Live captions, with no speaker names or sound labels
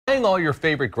Buying all your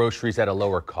favorite groceries at a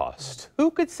lower cost. Who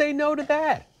could say no to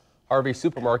that? Harvey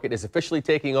Supermarket is officially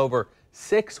taking over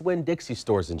 6 Winn Dixie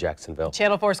stores in Jacksonville.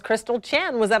 Channel 4's Crystal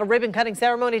Chen was at a ribbon cutting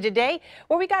ceremony today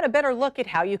where we got a better look at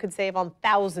how you can save on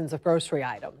thousands of grocery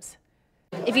items.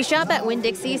 If you shop at Winn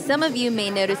Dixie, some of you may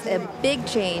notice a big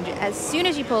change as soon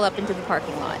as you pull up into the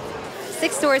parking lot.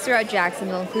 6 stores throughout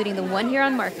Jacksonville, including the one here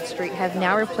on Market Street, have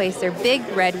now replaced their big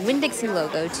red Winn Dixie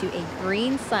logo to a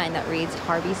green sign that reads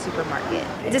Harvey Supermarket.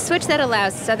 It's a switch that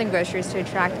allows Southern grocers to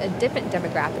attract a different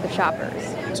demographic of shoppers.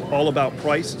 It's all about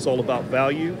price, it's all about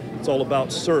value, it's all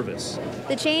about service.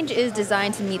 The change is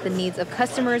designed to meet the needs of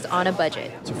customers on a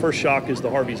budget. So first shock is the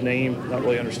Harvey's name, not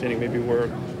really understanding maybe where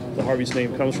the Harvey's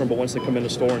name comes from, but once they come in the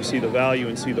store and see the value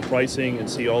and see the pricing and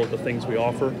see all of the things we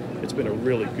offer, it's been a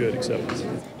really good acceptance.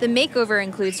 The makeover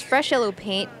includes fresh yellow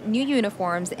paint, new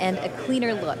uniforms, and a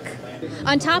cleaner look.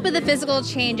 On top of the physical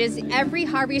changes, every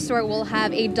Harvey store will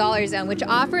have a dollar zone, which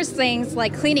offers things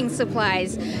like cleaning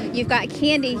supplies. You've got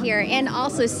candy here and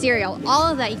also cereal. All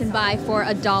of that you can buy for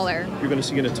 $1. You're going to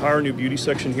see an entire new beauty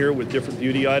section here with different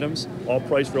beauty items, all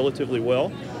priced relatively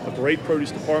well. A great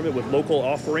produce department with local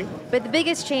offering. But the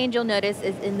biggest change you'll notice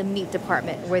is in the meat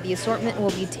department, where the assortment will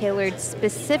be tailored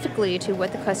specifically to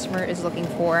what the customer is looking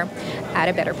for at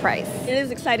a better price. It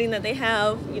is exciting that they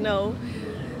have,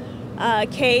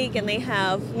 cake and they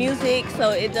have music, so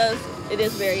it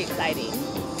is very exciting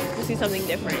to see something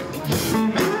different.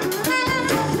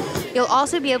 You'll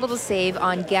also be able to save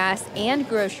on gas and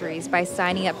groceries by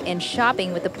signing up and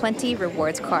shopping with the Plenty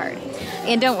Rewards card.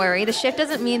 And don't worry, the shift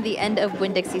doesn't mean the end of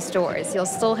Winn Dixie stores. You'll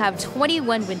still have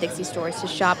 21 Winn Dixie stores to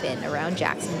shop in around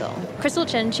Jacksonville. Crystal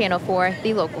Chen, Channel 4,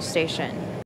 the local station.